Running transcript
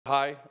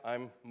Hi,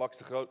 I'm Max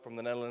de Groot from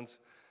the Netherlands,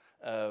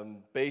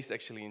 based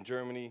actually in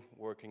Germany,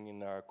 working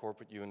in our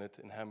corporate unit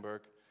in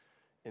Hamburg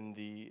in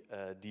the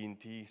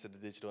D&T, so the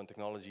Digital and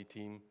Technology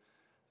team,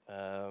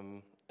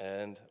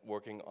 and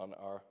working on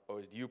our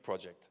OSDU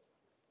project.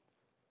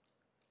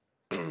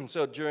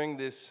 So during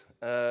this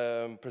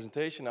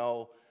presentation,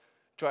 I'll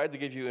try to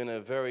give you in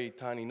a very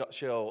tiny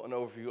nutshell an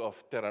overview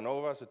of Terra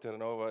Nova. So Terra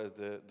Nova is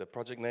the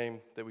project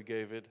name that we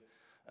gave it,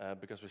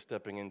 because we're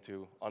stepping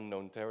into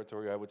unknown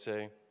territory, I would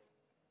say.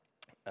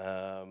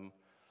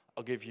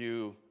 I'll give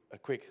you a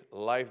quick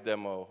live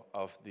demo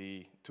of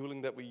the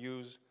tooling that we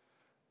use,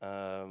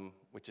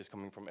 which is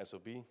coming from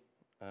SOB,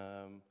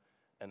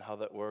 and how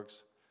that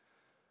works.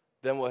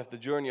 Then we'll have the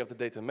journey of the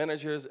data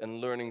managers and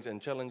learnings and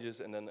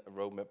challenges, and then a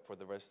roadmap for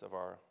the rest of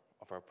our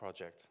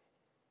project.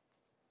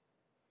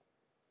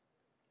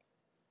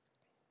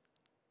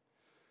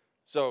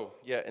 So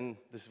yeah, in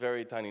this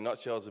very tiny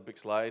nutshell, it's a big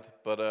slide,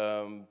 but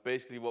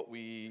basically what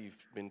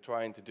we've been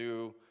trying to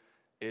do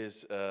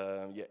is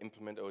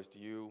implement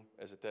OSDU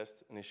as a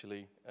test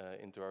initially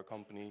into our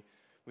company.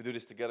 We do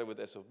this together with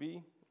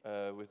SOB,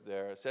 with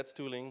their SETS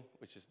tooling,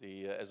 which is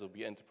the SOB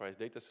Enterprise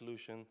Data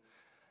Solution.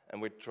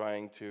 And we're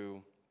trying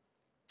to,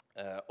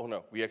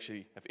 we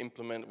actually have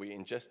we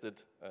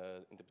ingested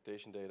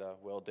interpretation data,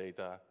 well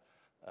data,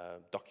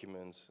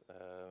 documents,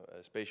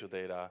 spatial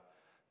data,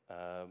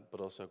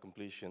 but also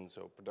completion,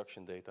 so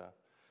production data.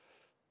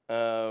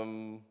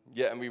 And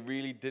we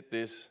really did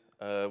this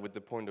with the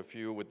point of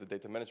view, with the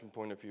data management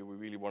point of view. We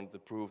really wanted to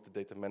prove the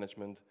data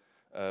management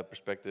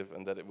perspective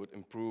and that it would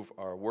improve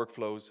our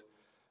workflows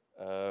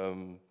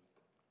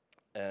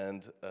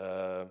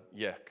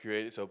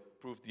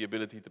prove the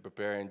ability to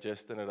prepare, ingest,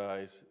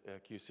 standardize,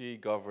 QC,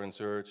 govern,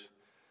 search,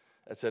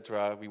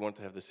 etc. We want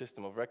to have the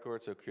system of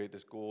record, so create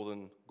this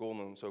so-called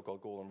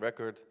golden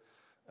record,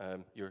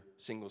 your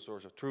single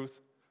source of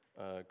truth,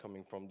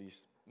 coming from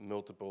these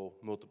multiple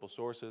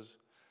sources.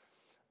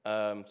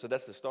 So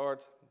that's the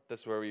start.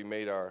 That's where we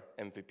made our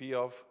MVP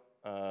of,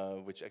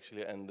 which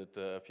actually ended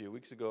a few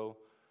weeks ago.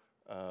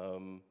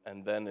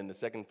 And then in the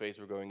second phase,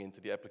 we're going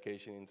into the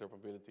application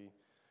interoperability,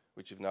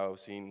 which you've now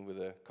seen with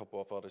a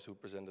couple of others who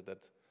presented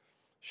that.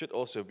 Should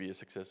also be a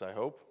success, I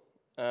hope.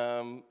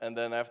 And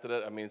then after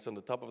that, it's on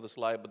the top of the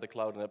slide, but the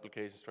cloud and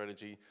application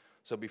strategy.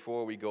 So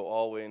before we go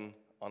all in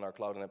on our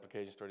cloud and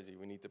application strategy,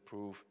 we need to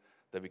prove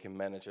that we can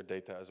manage our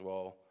data as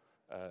well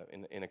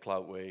in a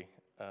cloud way.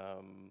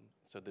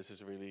 So this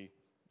is really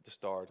the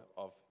start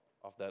of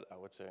that, I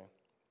would say.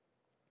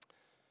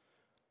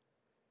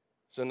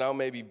 So now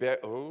maybe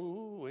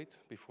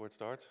before it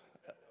starts,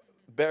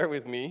 bear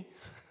with me,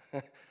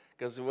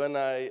 because when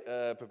I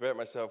prepared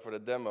myself for the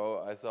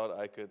demo, I thought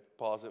I could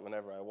pause it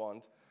whenever I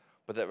want,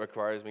 but that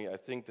requires me, I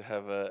think, to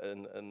have a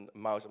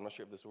mouse. I'm not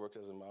sure if this works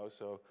as a mouse,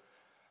 so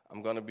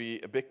I'm going to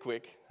be a bit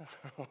quick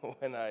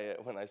when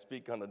I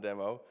speak on the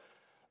demo,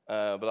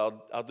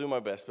 but I'll do my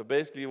best. But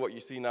basically, what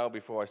you see now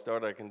before I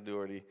start, I can do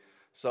already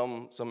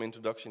some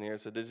introduction here.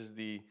 So this is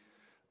the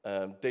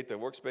data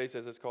workspace,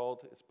 as it's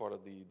called. It's part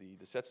of the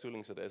SETS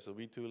tooling, so the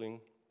SOB tooling.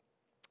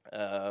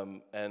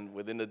 And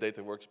within the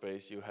data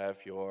workspace, you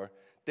have your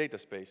data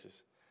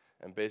spaces.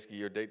 And basically,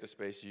 your data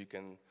space,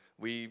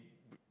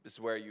 this is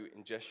where you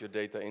ingest your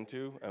data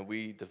into, and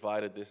we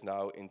divided this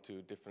now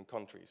into different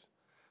countries.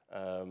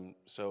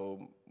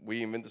 So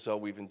we in Wintershall,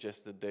 we've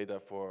ingested data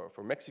for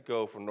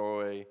Mexico, for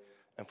Norway,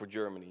 and for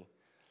Germany.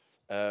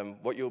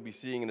 What you'll be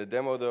seeing in the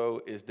demo,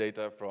 though, is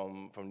data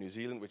from New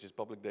Zealand, which is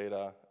public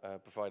data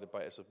provided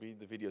by SOB.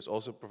 The video is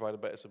also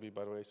provided by SOB,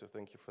 by the way, so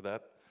thank you for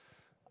that.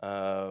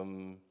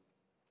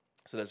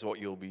 So that's what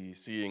you'll be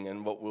seeing.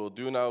 And what we'll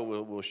do now,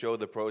 we'll show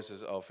the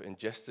process of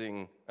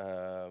ingesting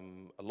a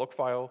log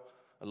file,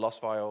 a loss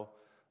file,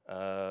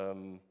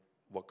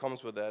 what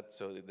comes with that.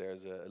 So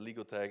there's a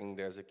legal tagging,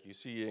 there's a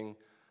QCing,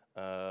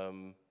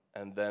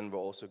 and then we're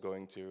also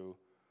going to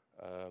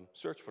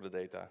search for the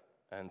data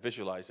and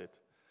visualize it,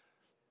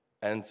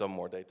 and some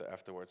more data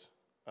afterwards.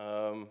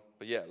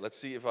 But yeah, let's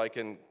see if I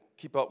can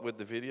keep up with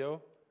the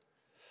video.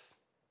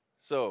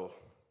 So,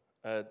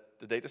 the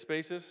data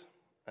spaces,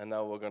 and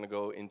now we're going to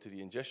go into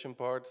the ingestion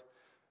part.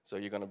 So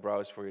you're going to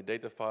browse for your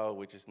data file,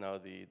 which is now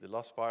the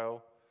loss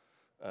file.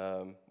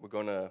 We're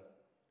going to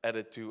add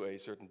it to a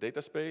certain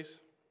data space,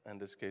 and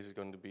this case is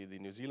going to be the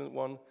New Zealand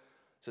one.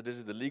 So this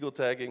is the legal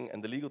tagging,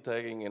 and the legal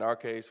tagging in our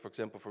case, for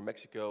example, for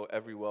Mexico,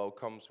 every well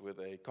comes with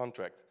a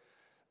contract.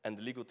 And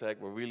the legal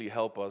tag will really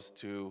help us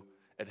to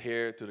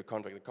adhere to the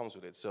contract that comes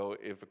with it. So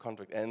if a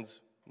contract ends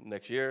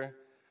next year,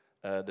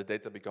 the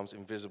data becomes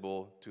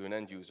invisible to an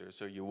end user.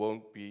 So you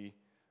won't be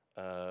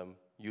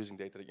using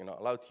data that you're not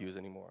allowed to use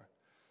anymore.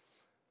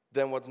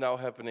 Then what's now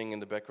happening in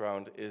the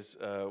background is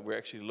we're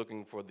actually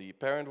looking for the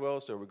parent well.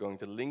 So we're going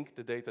to link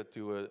the data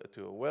to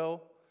a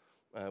well,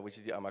 which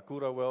is the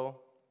Amakura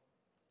well.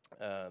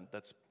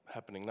 That's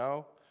happening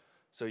now.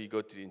 So you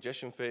go to the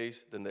ingestion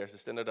phase, then there's the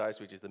standardize,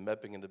 which is the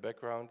mapping in the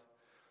background.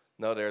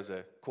 Now there's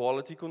a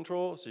quality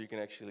control, so you can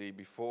actually,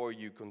 before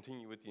you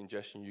continue with the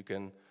ingestion, you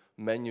can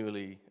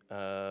manually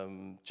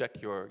check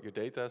your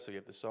data. So you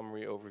have the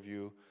summary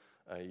overview,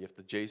 You have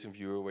the JSON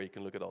viewer where you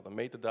can look at all the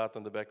metadata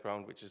in the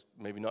background, which is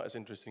maybe not as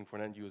interesting for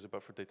an end user,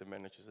 but for data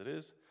managers it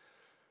is.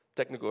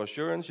 Technical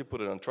assurance, you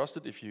put it on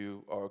trusted if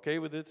you are okay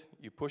with it.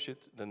 You push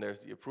it, then there's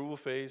the approval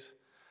phase.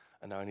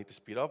 And now I need to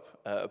speed up.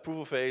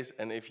 Approval phase,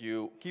 and if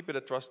you keep it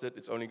at trusted,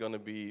 it's only going to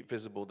be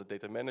visible to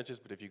data managers,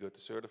 but if you go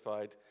to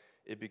certified,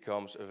 it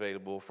becomes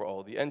available for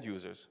all the end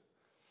users.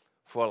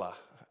 Voila,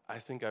 I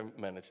think I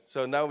managed.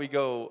 So now we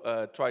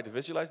go try to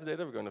visualize the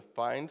data. We're going to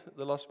find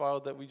the loss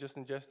file that we just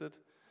ingested.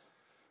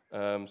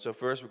 So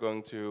first we're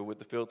going to, with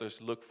the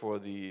filters, look for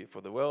the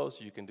wells.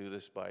 You can do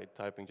this by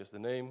typing just the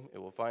name. It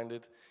will find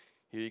it.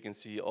 Here you can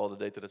see all the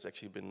data that's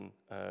actually been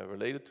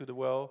related to the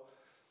well.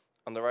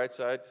 On the right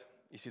side,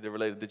 you see the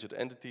related digital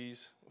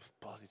entities.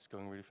 Oh, it's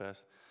going really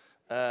fast.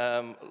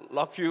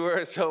 Log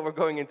viewer, so we're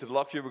going into the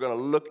log viewer. We're going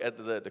to look at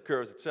the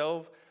curves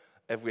itself.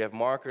 If we have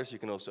markers, you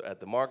can also add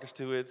the markers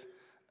to it.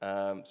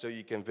 So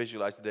you can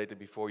visualize the data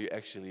before you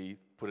actually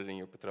put it in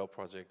your Patrol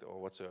project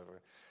or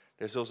whatsoever.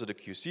 There's also the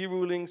QC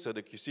ruling. So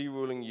the QC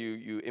ruling,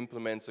 you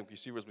implement some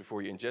QC rules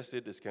before you ingest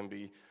it. This can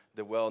be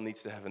the well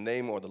needs to have a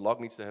name or the log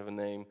needs to have a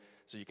name.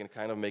 So you can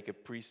kind of make a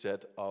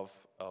preset of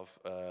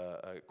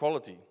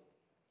quality.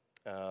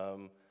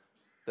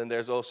 Then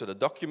there's also the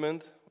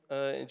document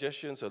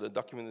ingestion. So the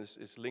document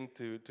is linked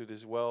to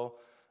this well.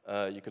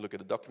 You can look at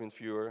the document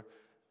viewer.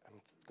 I'm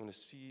going to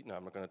see, no,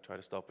 I'm not going to try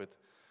to stop it.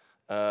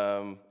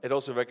 It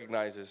also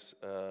recognizes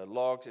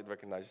logs. It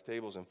recognizes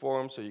tables and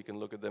forms, so you can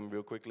look at them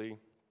real quickly.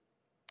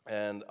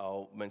 And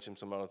I'll mention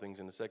some other things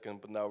in a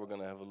second, but now we're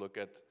going to have a look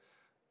at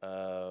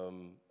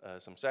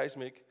some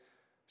seismic.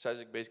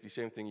 Seismic, basically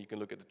same thing. You can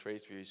look at the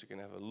trace views. You can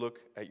have a look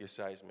at your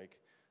seismic.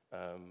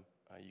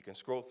 You can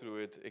scroll through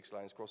it,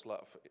 X-lines,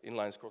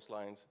 inlines, cross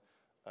lines.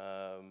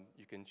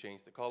 You can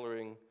change the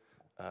coloring.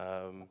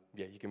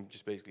 Yeah, you can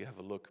just basically have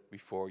a look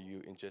before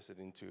you ingest it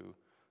into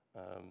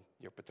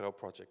your Patrol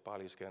project,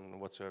 PaleoScan,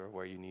 whatsoever,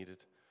 where you need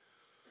it.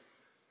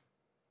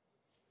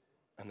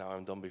 And now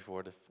I'm done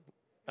before the...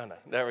 Oh no,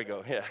 there we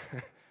go, yeah.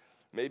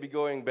 Maybe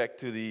going back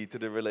to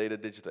the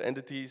related digital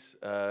entities.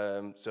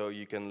 So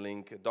you can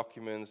link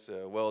documents,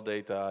 well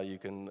data, you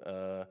can...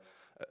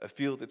 a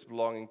field it's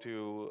belonging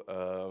to,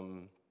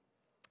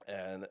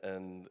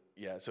 and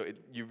yeah, so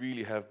you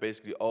really have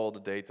basically all the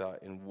data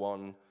in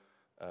one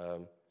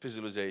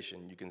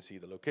visualization. You can see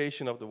the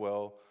location of the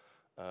well.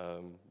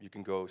 You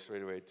can go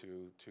straight away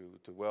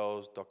to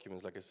wells,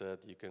 documents, like I said.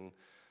 You can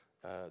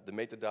the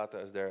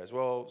metadata is there as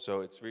well.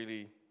 So it's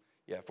really,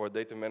 yeah, for a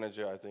data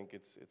manager, I think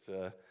it's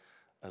a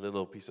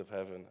little piece of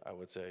heaven, I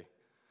would say.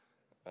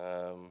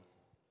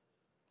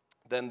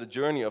 Then the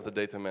journey of the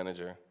data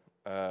manager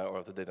or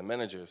of the data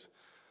managers.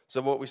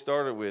 So what we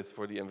started with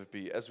for the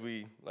MVP, as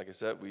like I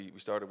said, we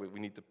started with, we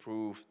need to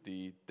prove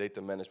the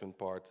data management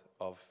part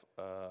of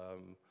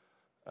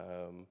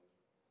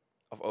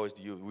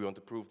OSDU. We want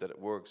to prove that it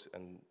works,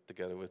 and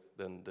together with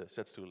then the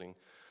sets tooling.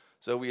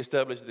 So we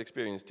established an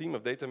experienced team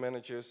of data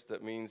managers.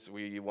 That means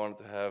we wanted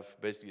to have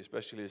basically a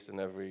specialist in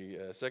every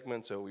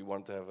segment. So we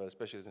want to have a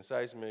specialist in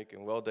seismic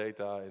and well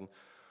data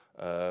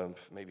and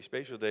maybe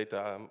spatial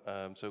data.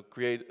 So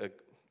create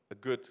a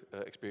good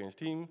experienced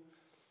team.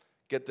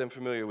 Get them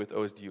familiar with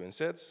OSDU and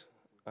sets.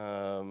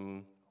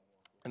 And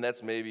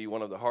that's maybe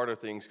one of the harder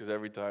things, because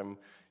every time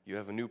you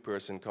have a new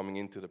person coming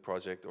into the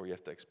project or you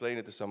have to explain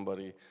it to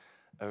somebody,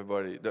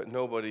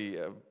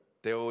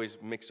 they always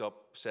mix up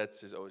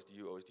sets as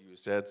OSDU, OSDU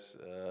is sets.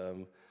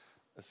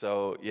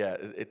 So yeah,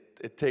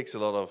 it takes a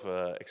lot of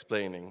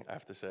explaining, I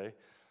have to say.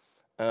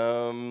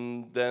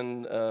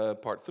 Then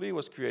part 3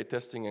 was create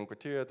testing and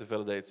criteria to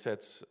validate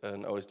sets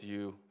and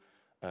OSDU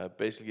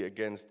basically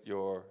against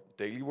your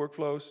daily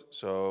workflows.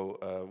 So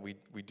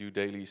we do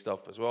daily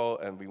stuff as well,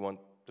 and we want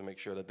to make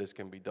sure that this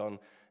can be done,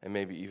 and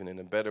maybe even in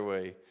a better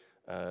way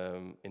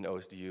in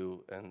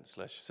OSDU and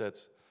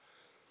 /sets.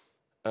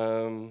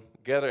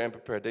 Gather and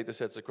prepare data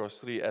sets across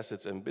 3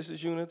 assets and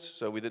business units.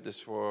 So we did this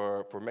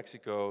for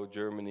Mexico,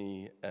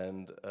 Germany,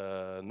 and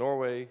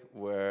Norway,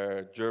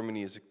 where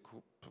Germany is a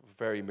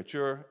very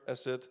mature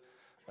asset.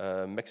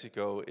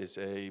 Mexico is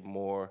a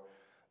more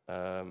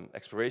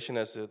exploration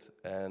asset,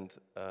 and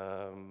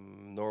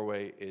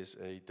Norway is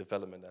a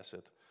development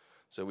asset.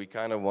 So we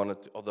kind of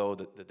wanted to, although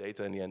the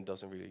data in the end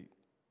doesn't really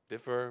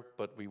differ,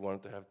 but we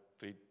wanted to have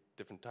 3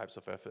 different types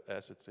of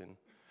assets in.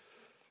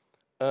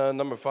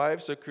 Number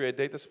 5, so create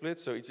data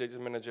splits. So each data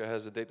manager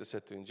has a data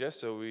set to ingest,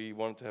 so we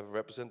wanted to have a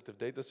representative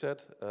data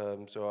set.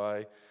 So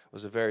it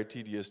was a very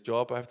tedious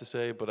job, I have to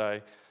say, but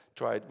I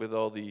tried with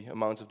all the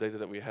amounts of data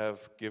that we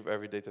have, give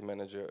every data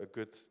manager a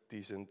good,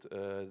 decent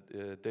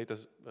data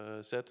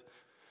set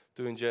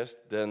to ingest.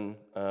 Then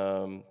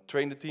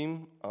train the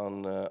team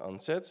on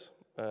sets,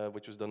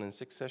 which was done in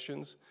 6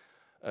 sessions.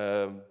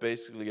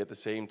 Basically at the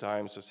same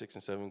time, so 6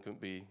 and 7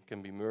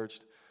 can be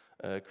merged.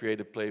 Create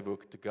a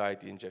playbook to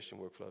guide the ingestion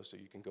workflow, so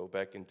you can go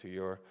back into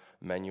your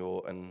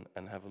manual and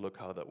have a look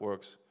how that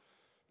works.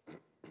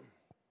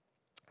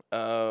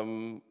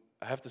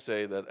 I have to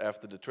say that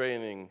after the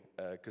training,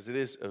 because it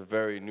is a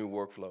very new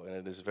workflow, and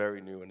it is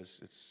very new, and it's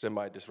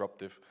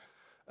semi-disruptive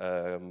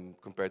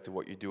compared to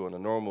what you do on a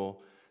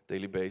normal.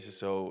 daily basis.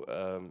 So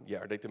yeah,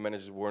 our data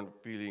managers weren't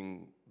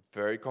feeling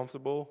very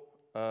comfortable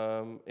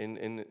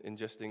in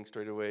ingesting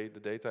straight away the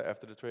data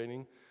after the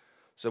training.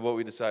 So what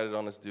we decided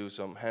on is do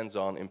some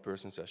hands-on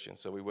in-person sessions.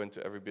 So we went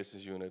to every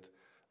business unit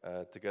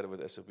together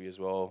with SOB as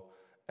well,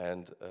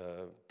 and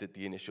did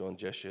the initial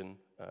ingestion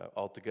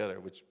all together,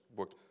 which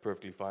worked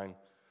perfectly fine.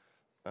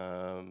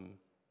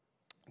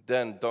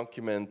 Then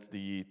document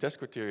the test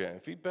criteria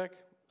and feedback.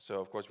 So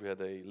of course we had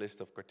a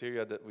list of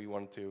criteria that we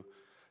wanted to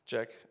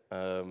check.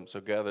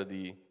 So gather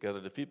the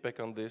feedback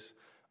on this,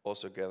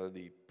 also gather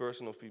the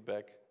personal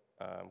feedback,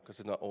 because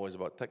it's not always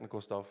about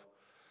technical stuff.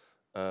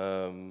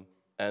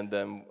 And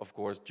then, of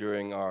course,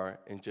 during our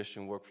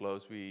ingestion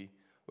workflows, we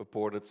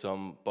reported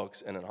some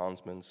bugs and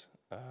enhancements.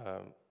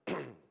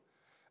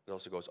 It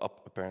also goes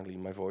up, apparently,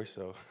 in my voice.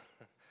 So,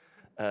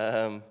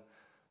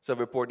 so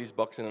report these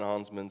bugs and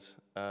enhancements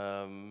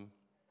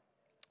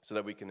so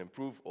that we can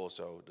improve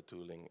also the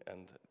tooling.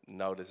 And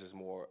now this is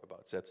more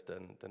about sets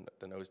than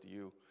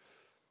OSDU.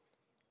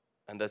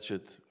 And that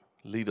should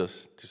lead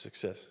us to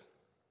success.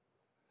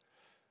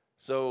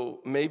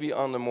 So maybe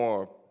on a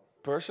more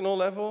personal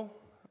level,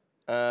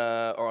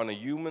 or on a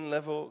human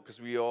level,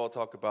 because we all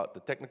talk about the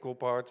technical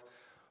part,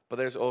 but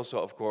there's also,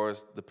 of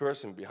course, the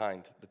person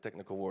behind the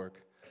technical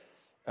work.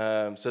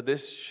 So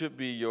this should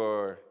be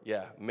your,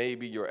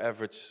 maybe your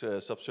average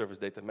subsurface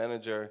data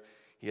manager.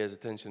 He has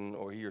attention,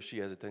 or he or she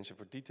has attention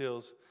for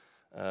details,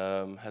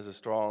 has a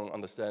strong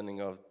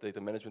understanding of data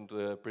management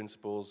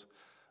principles,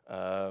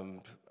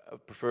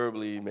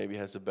 preferably maybe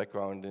has a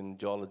background in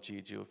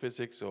geology,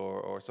 geophysics,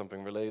 or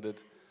something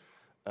related.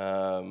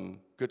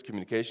 Good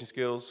communication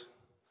skills,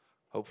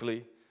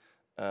 hopefully.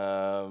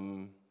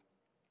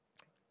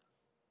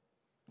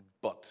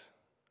 But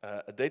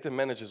a data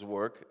manager's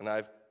work, and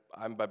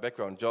I'm by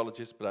background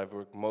geologist, but I've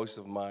worked most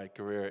of my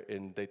career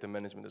in data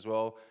management as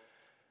well.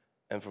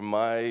 And from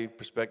my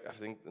perspective, I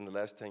think in the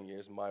last 10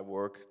 years, my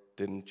work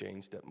didn't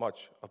change that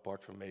much,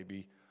 apart from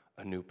maybe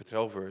a new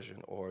Petrel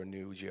version, or a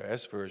new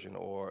GIS version,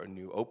 or a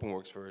new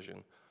OpenWorks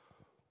version.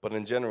 But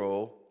in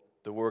general,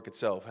 the work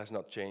itself has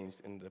not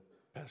changed in the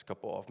past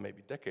couple of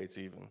maybe decades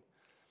even.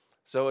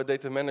 So a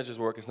data manager's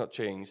work has not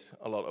changed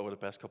a lot over the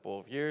past couple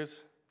of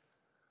years.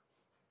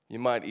 You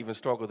might even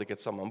struggle to get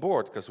some on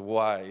board, because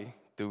why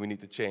do we need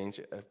to change?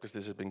 Because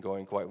this has been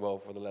going quite well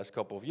for the last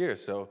couple of years.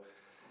 So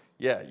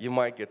yeah, you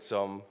might get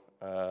some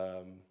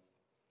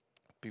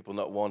people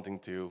not wanting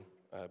to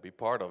be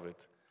part of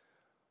it.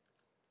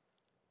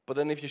 But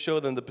then if you show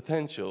them the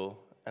potential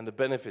and the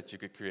benefits you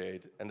could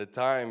create and the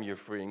time you're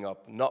freeing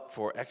up, not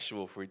for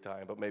actual free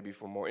time, but maybe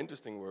for more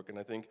interesting work. And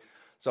I think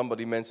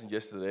somebody mentioned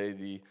yesterday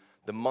the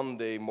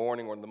Monday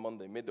morning or the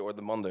Monday mid or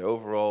the Monday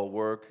overall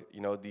work,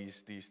 you know,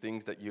 these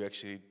things that you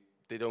actually,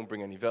 they don't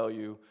bring any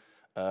value.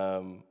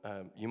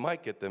 You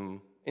might get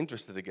them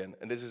interested again.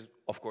 And this is,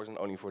 of course, not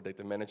only for a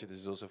data manager, this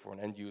is also for an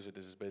end user,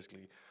 this is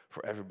basically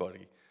for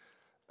everybody.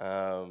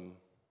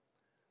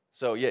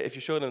 So yeah, if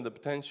you show them the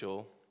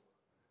potential,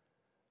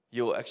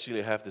 you'll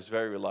actually have this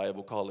very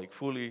reliable colleague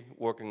fully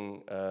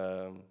working,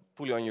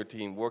 fully on your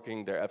team,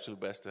 working their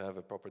absolute best to have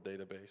a proper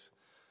database.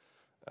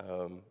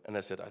 And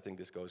as I said, I think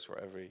this goes for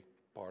every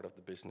part of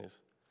the business.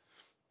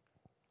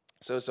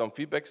 So some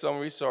feedback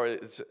summaries. Sorry,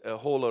 it's a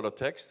whole lot of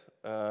text.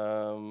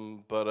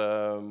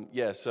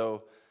 Yeah,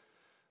 so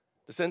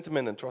the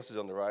sentiment and trust is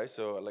on the rise.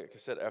 So like I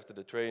said, after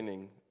the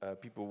training,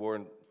 people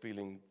weren't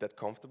feeling that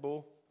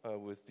comfortable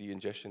with the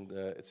ingestion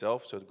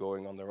itself, so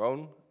going on their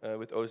own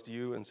with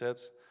OSDU and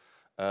sets.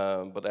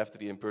 But after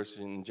the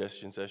in-person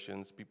ingestion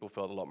sessions, people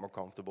felt a lot more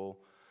comfortable.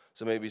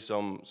 So maybe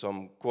some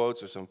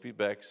quotes or some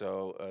feedback.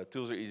 So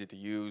tools are easy to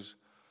use,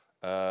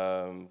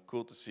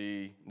 cool to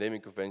see,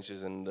 naming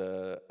conventions, and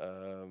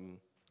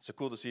so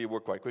cool to see it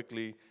work quite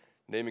quickly.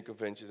 Naming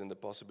conventions and the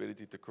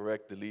possibility to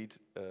correct, delete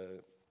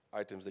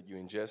items that you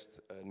ingest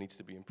needs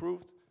to be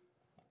improved.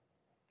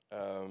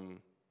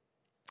 One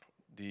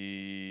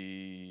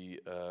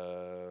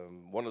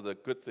of the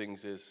good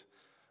things is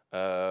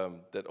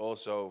that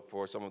also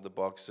for some of the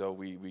bugs, so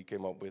we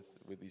came up with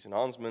these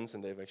enhancements,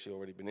 and they've actually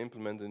already been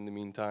implemented in the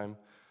meantime.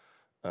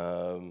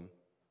 On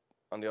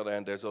the other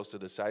hand, there's also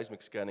the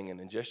seismic scanning and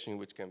ingestion,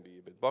 which can be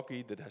a bit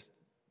buggy. That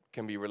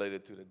can be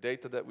related to the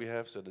data that we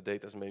have, so the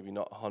data is maybe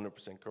not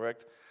 100%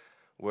 correct,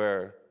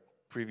 where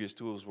previous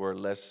tools were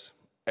less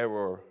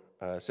error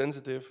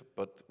sensitive,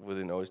 but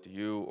within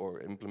OSDU or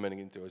implementing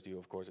into OSDU,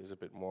 of course, is a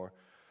bit more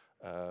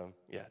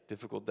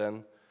difficult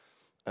then.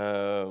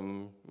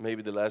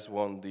 Maybe the last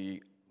one,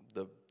 the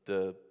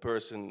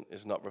person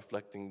is not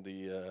reflecting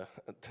the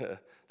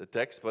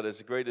text, but it's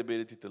a great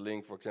ability to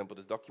link, for example,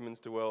 these documents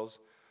to wells.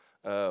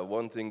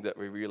 One thing that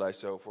we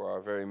realized, so for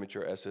our very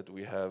mature asset,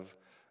 we have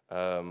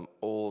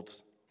old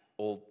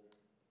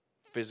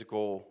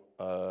physical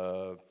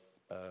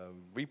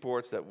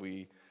reports that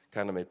we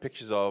kind of made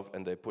pictures of,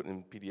 and they put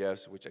in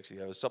PDFs, which actually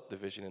have a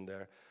subdivision in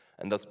there,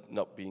 and that's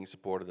not being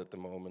supported at the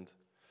moment.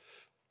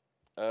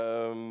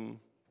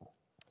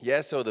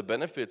 Yeah, so the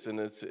benefits, and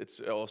it's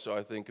also,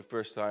 I think, a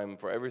first time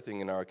for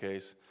everything in our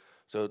case.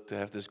 So to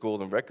have this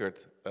golden record,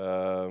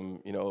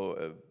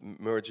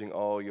 merging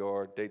all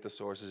your data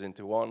sources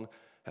into one,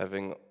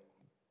 having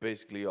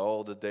basically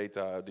all the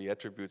data, the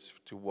attributes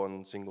to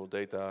one single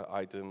data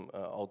item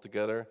all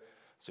together.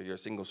 So your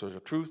single source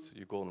of truth,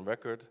 your golden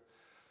record.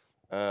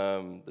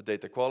 The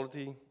data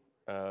quality,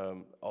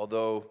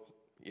 although,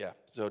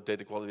 so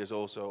data quality is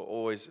also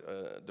always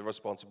the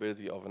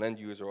responsibility of an end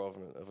user or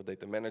of a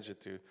data manager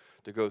to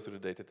go through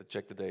the data, to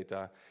check the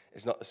data.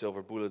 It's not a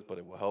silver bullet, but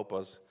it will help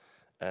us.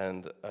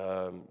 And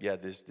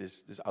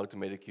this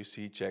automated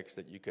QC checks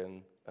that you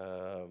can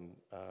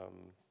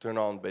turn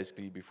on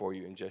basically before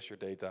you ingest your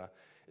data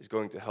is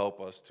going to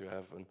help us to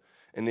have an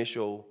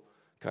initial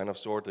kind of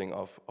sorting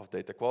of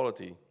data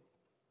quality.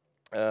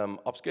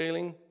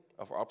 Upskilling.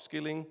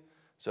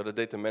 So the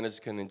data managers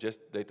can ingest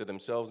data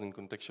themselves and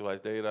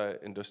contextualize data,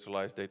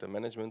 industrialize data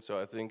management. So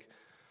I think,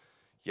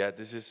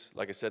 this is,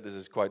 like I said, this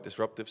is quite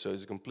disruptive. So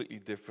it's a completely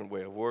different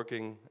way of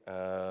working.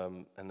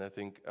 And I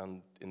think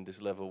in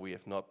this level, we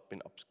have not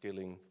been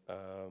upskilling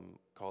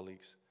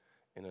colleagues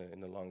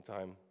in a long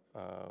time,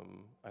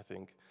 I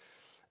think.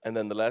 And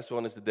then the last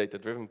one is the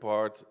data-driven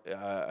part.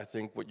 I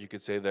think what you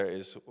could say there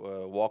is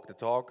walk the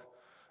talk.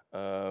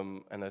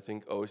 And I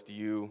think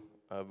OSDU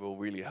will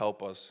really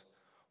help us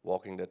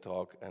walking that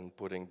talk and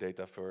putting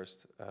data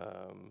first,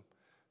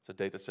 so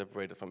data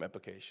separated from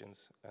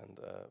applications, and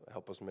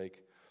help us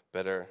make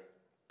better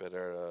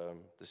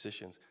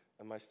decisions.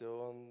 Am I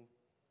still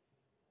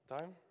on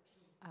time?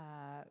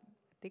 I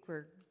think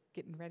we're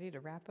getting ready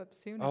to wrap up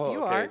soon. Oh, if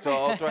you okay. are. So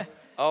I'll try.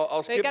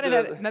 I'll skip. Got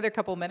another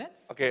couple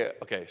minutes.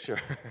 Okay, sure.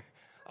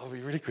 I'll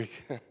be really quick.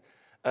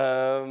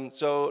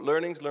 So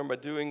learn by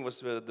doing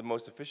was the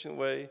most efficient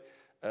way.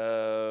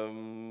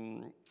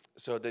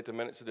 So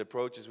the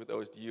approaches with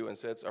OSDU and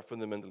sets are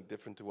fundamentally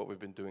different to what we've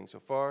been doing so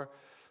far.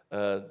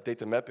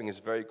 Data mapping is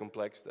very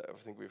complex. I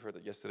think we've heard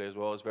that yesterday as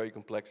well. It's very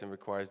complex and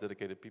requires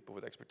dedicated people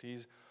with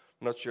expertise.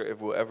 I'm not sure if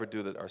we'll ever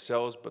do that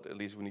ourselves, but at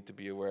least we need to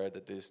be aware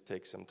that this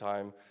takes some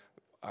time.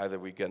 Either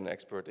we get an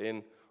expert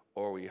in,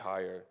 or we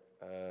hire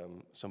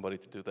somebody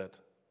to do that.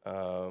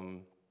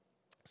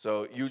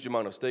 So huge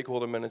amount of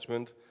stakeholder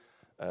management.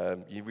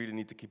 You really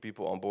need to keep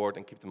people on board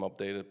and keep them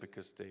updated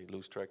because they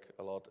lose track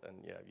a lot, and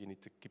you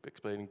need to keep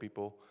explaining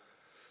people.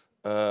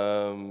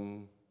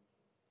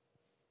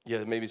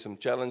 Maybe some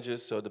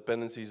challenges. So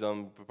dependencies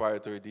on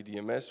proprietary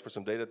DDMS for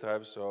some data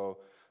types. So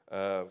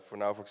for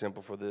now, for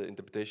example, for the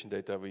interpretation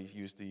data, we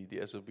use the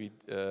SOB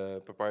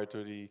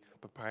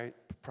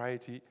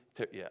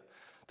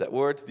that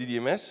word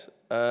DDMS,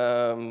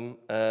 and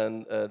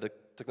the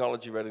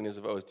technology readiness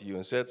of OSDU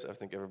and sets. I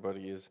think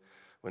everybody is,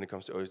 when it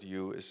comes to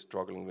OSDU, is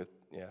struggling with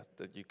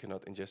that you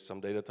cannot ingest some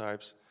data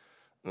types.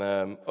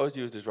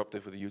 OSDU is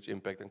disruptive with a huge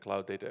impact on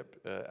cloud data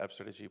app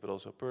strategy, but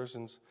also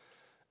persons.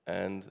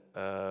 And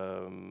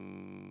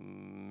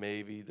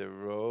maybe the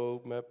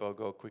roadmap, I'll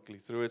go quickly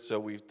through it. So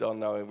we've done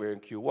now, and we're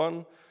in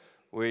Q1.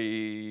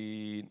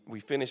 We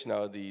finished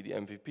now the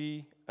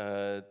MVP,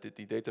 did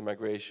the data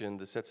migration,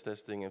 the sets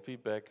testing and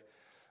feedback.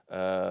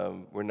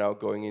 We're now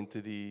going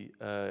into the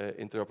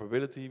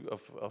interoperability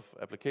of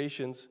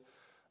applications.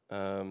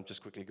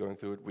 Just quickly going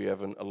through it, we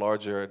have a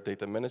larger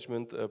data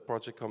management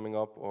project coming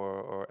up,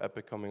 or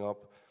epic coming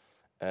up.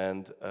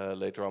 And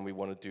later on, we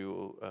want to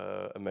do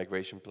a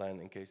migration plan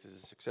in case this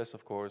is a success,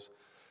 of course.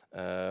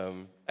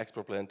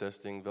 Export plan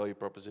testing, value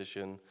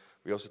proposition.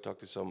 We also talked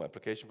to some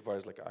application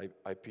providers like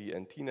IP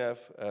and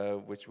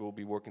TNAV, which we'll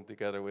be working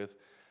together with.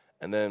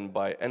 And then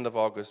by end of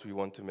August, we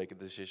want to make a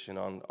decision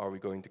on, are we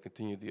going to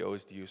continue the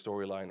OSDU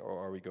storyline, or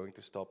are we going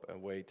to stop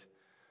and wait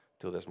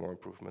till there's more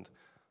improvement?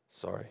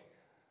 Sorry.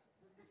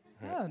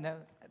 Oh, no,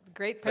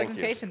 great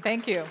presentation.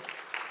 Thank you.